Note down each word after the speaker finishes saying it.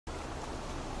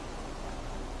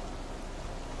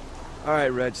All right,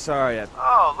 Reg, sorry.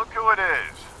 Oh, look who it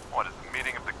is. What, is the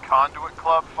meeting of the Conduit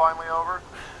Club finally over?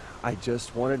 I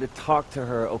just wanted to talk to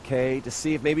her, okay? To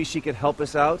see if maybe she could help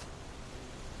us out.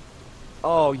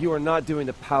 Oh, you are not doing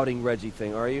the pouting Reggie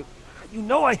thing, are you? You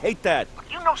know I hate that.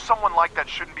 Look, you know someone like that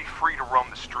shouldn't be free to roam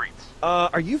the streets.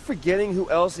 Are you forgetting who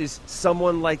else is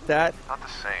someone like that? Not the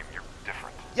same, you're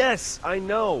different. Yes, I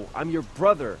know. I'm your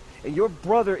brother. And your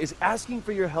brother is asking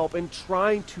for your help and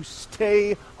trying to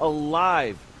stay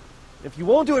alive. If you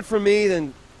won't do it for me,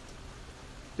 then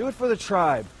do it for the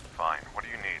tribe. Fine, what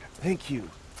do you need? Thank you.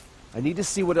 I need to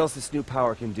see what else this new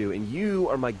power can do, and you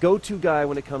are my go-to guy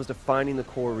when it comes to finding the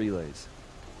core relays.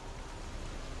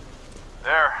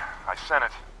 There, I sent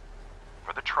it.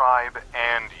 For the tribe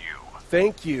and you.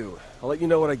 Thank you. I'll let you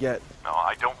know what I get. No,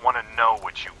 I don't want to know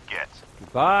what you get.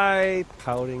 Goodbye,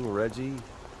 pouting Reggie.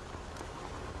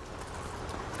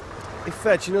 Hey,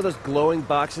 Fetch, you know those glowing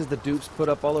boxes the dupes put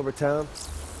up all over town?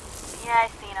 Yeah,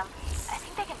 I've seen them. I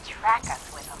think they can track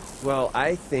us with them. Well,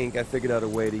 I think I figured out a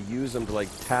way to use them to, like,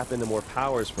 tap into more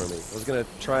powers for me. I was gonna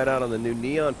try it out on the new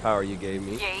neon power you gave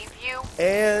me. Gave you?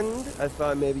 And I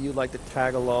thought maybe you'd like to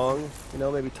tag along. You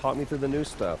know, maybe talk me through the new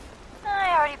stuff.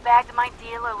 I already bagged my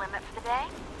dealer limit for the day,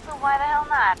 so why the hell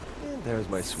not? And there's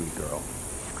my sweet girl.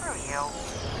 Screw you.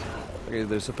 Okay,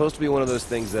 there's supposed to be one of those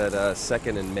things at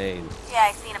 2nd and Main. Yeah,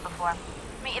 I've seen it before.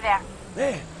 Meet you there.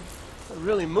 Man, it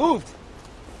really moved.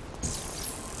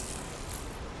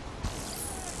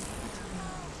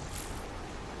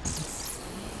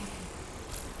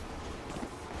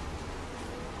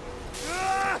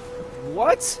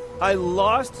 What? I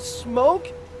lost smoke?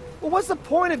 Well, what's the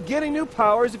point of getting new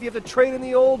powers if you have to trade in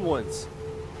the old ones?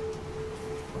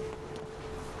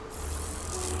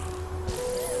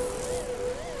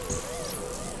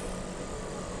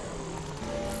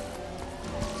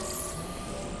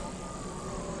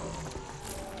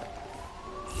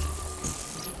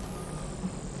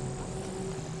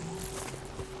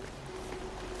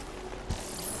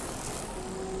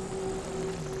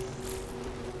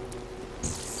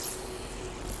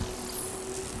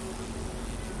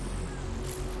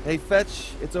 Hey,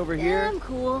 Fetch, it's over Yeah, here. I'm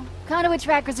cool. Conduit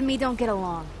trackers and me don't get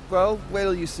along. Well, wait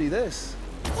till you see this.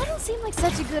 That don't seem like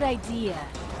such a good idea.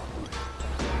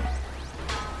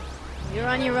 You're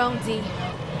on your own, D.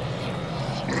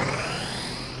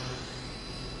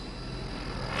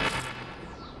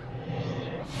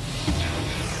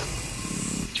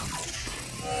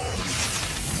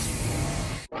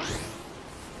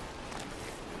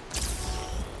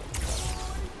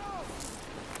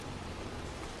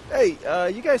 Hey,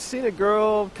 you guys seen a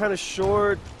girl, kind of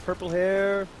short, purple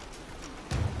hair?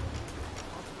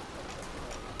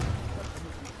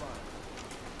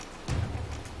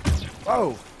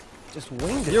 Whoa, just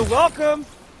winged it. You're welcome.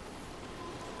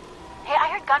 Hey, I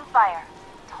heard gunfire.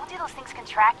 Told you those things can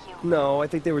track you. No, I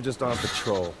think they were just on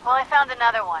patrol. Well, I found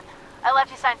another one. I left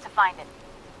you signs to find it.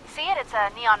 See it? It's a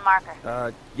neon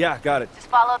marker. Yeah, got it. Just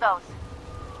follow those.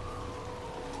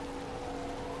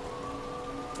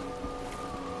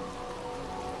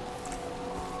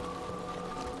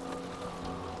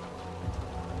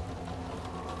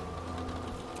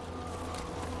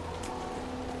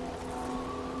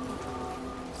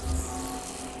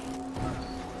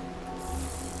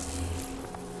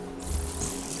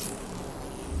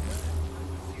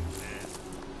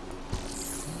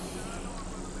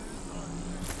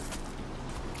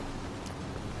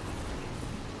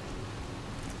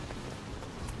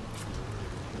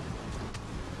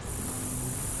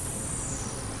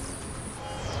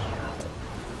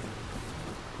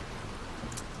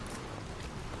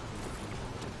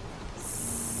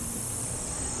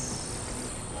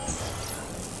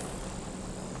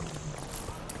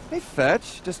 Hey,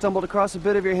 Fetch, just stumbled across a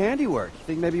bit of your handiwork.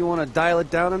 Think maybe you want to dial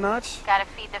it down a notch? Gotta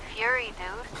feed the fury,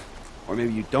 dude. Or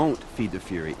maybe you don't feed the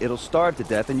fury. It'll starve to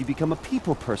death and you become a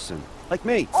people person. Like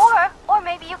me. Or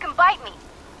maybe you can bite me.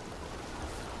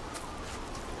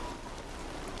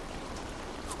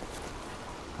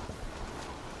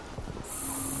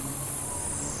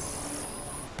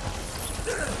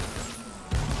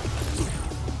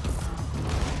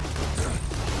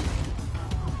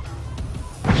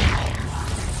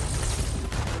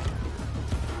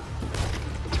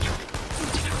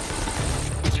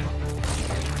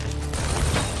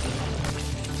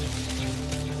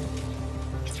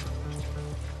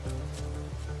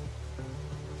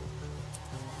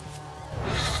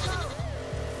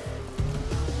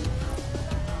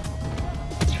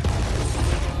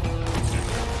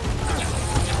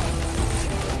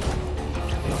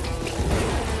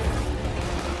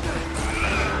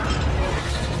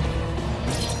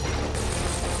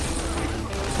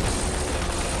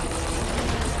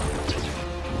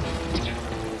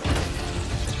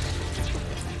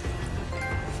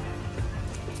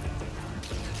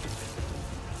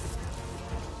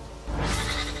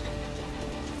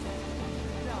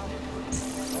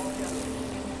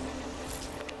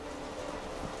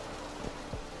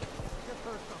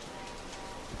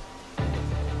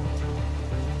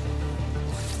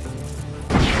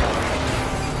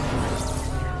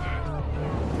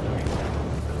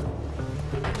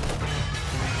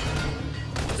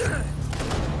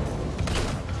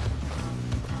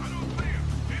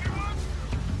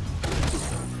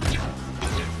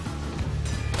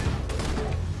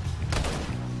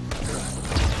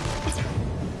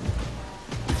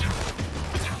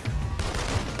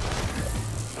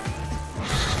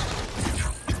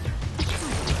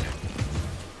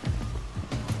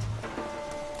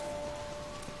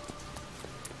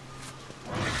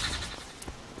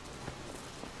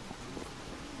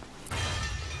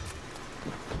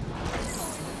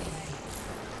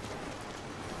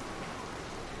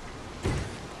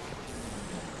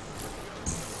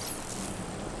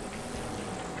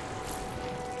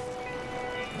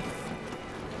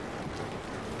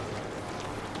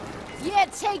 Yeah,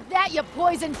 take that, you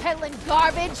poison-peddling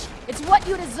garbage! It's what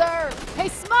you deserve! Hey,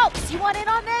 Smokes, you want in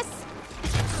on this?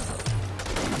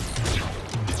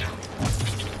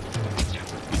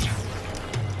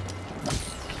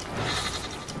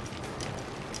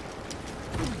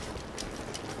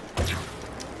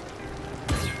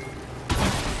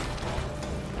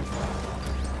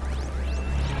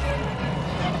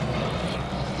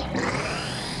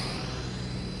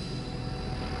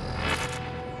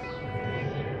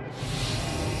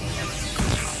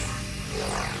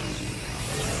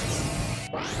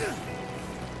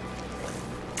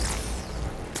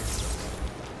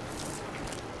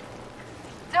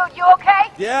 Dude, you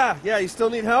okay? Yeah, you still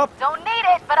need help? Don't need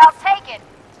it, but I'll take it.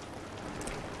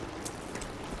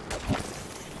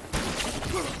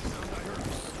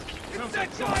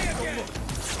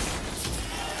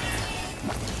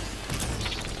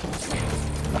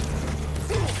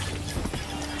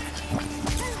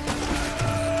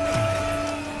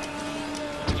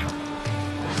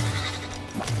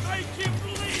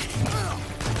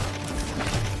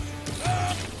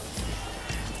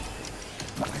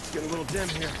 It's getting a little dim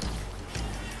here.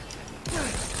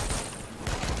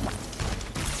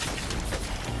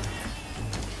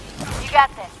 You got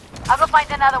this. I'll go find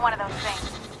another one of those things.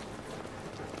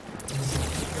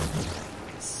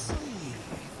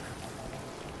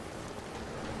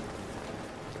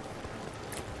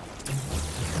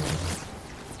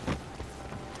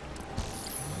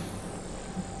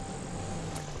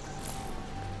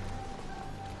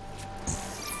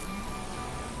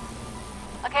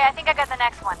 Okay, I think I got the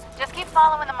next one. Just keep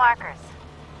following the markers.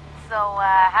 So,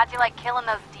 how'd you like killing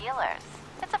those dealers?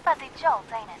 It's a fuzzy jolt,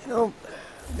 ain't it? You know,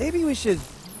 maybe we should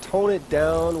tone it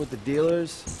down with the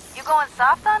dealers. You going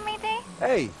soft on me, D?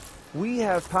 Hey, we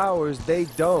have powers they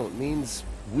don't. Means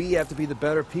we have to be the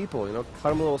better people, you know?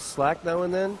 Cut them a little slack now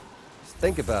and then. Just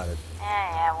think about it.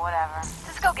 Yeah, whatever.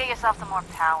 Just go get yourself some more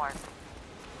powers.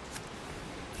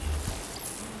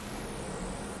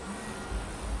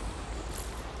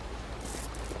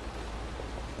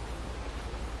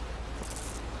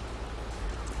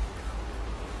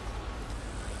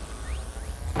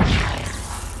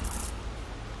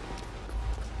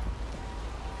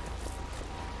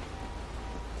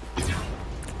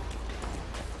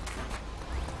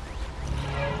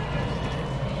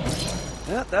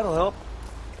 Yeah, that'll help.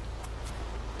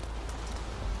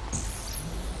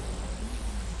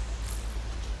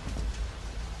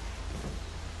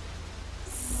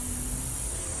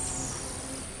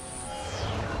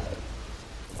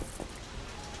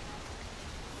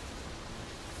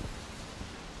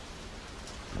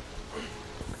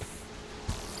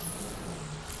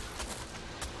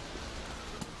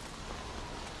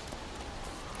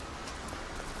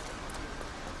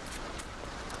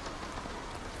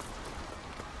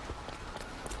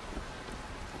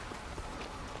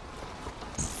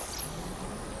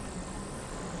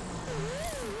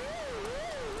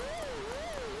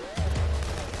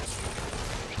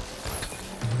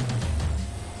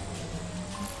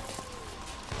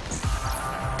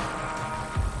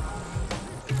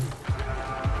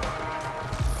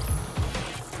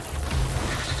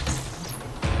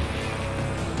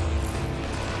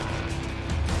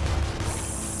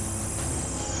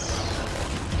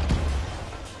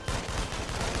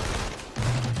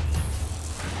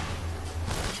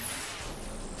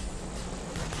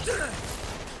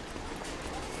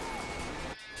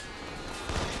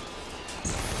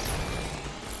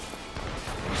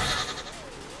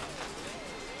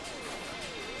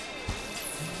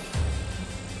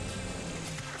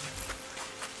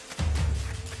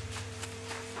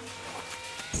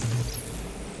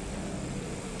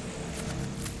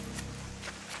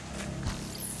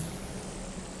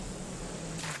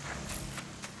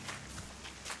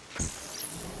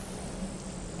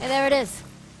 Hey, there it is.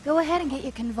 Go ahead and get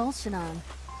your convulsion on.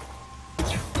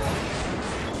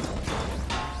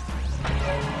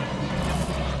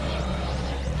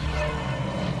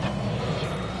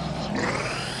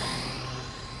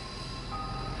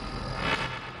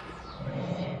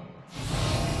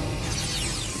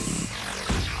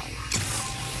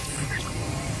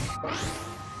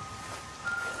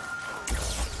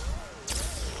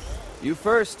 You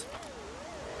first.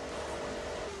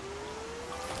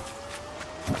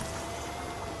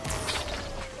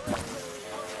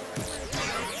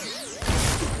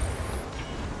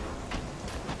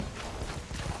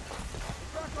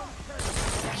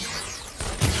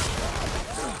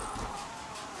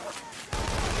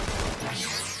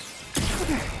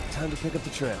 Time to pick up the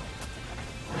trail.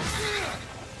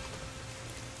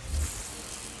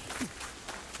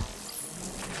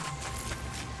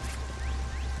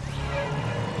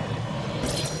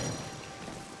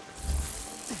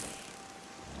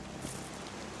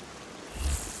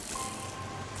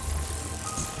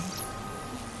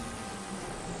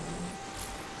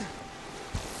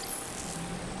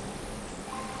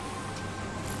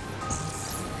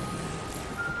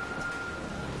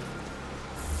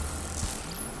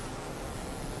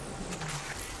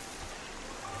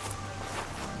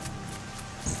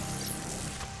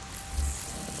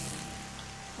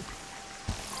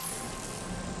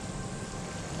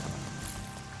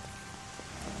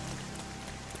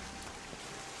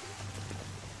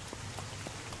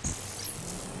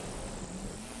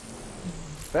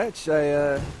 Fetch,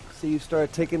 I see you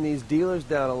start taking these dealers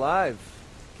down alive.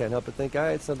 Can't help but think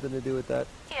I had something to do with that.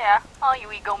 Yeah, all you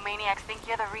egomaniacs think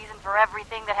you're the reason for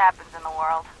everything that happens in the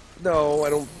world. No, I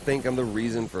don't think I'm the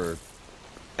reason for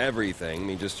everything. I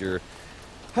mean, just your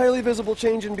highly visible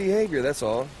change in behavior, that's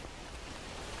all.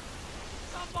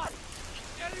 Somebody!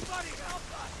 Anybody help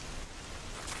us!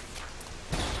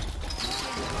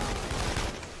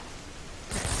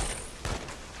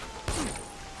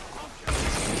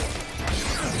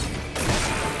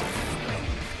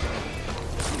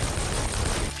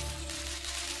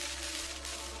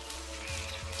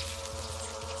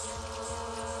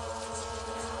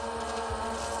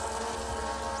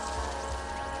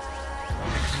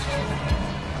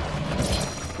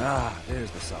 Ah,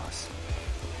 there's the sauce.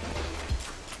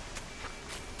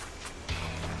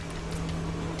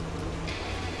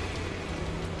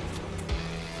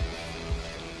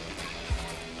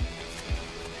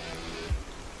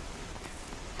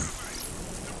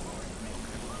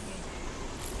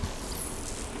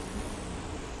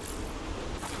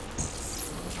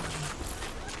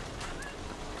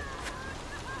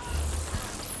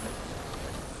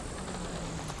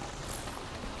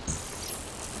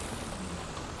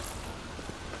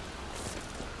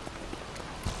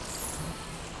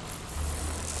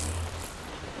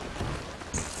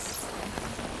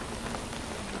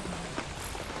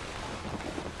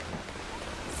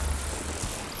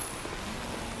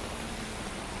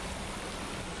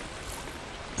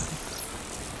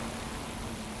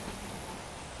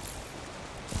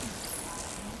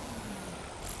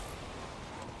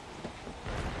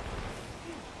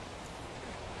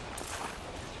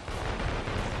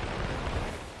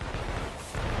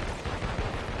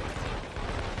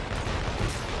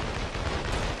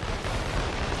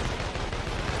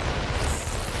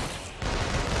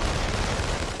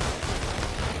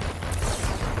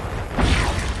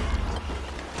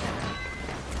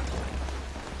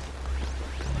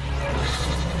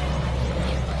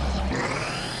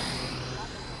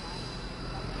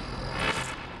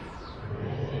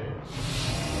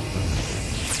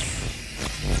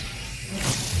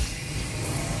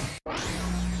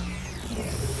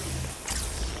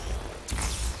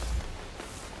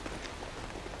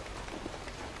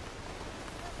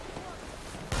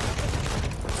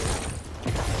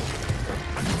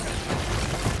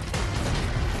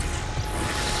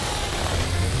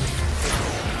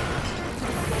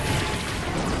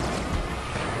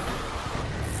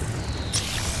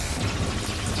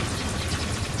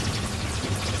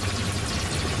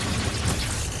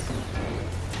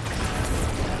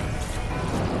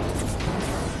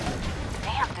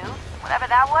 Whatever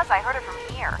that was, I heard it from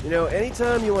here. You know,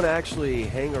 anytime you want to actually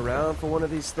hang around for one of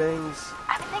these things...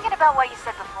 I've been thinking about what you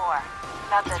said before,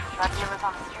 about the drug dealers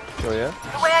on the street. Oh, yeah?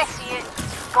 The way I see it,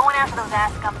 going after those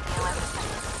ass scum dealers is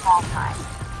small time.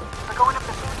 But going up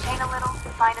the food chain a little,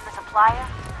 finding the supplier,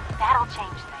 that'll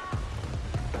change things.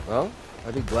 Well,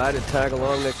 I'd be glad to tag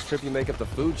along next trip you make up the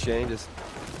food chain. Just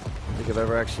don't think I've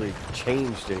ever actually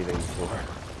changed anything before.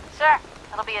 Sure,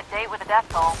 it'll be a date with a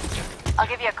death toll. I'll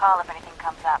give you a call if anything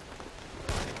comes up.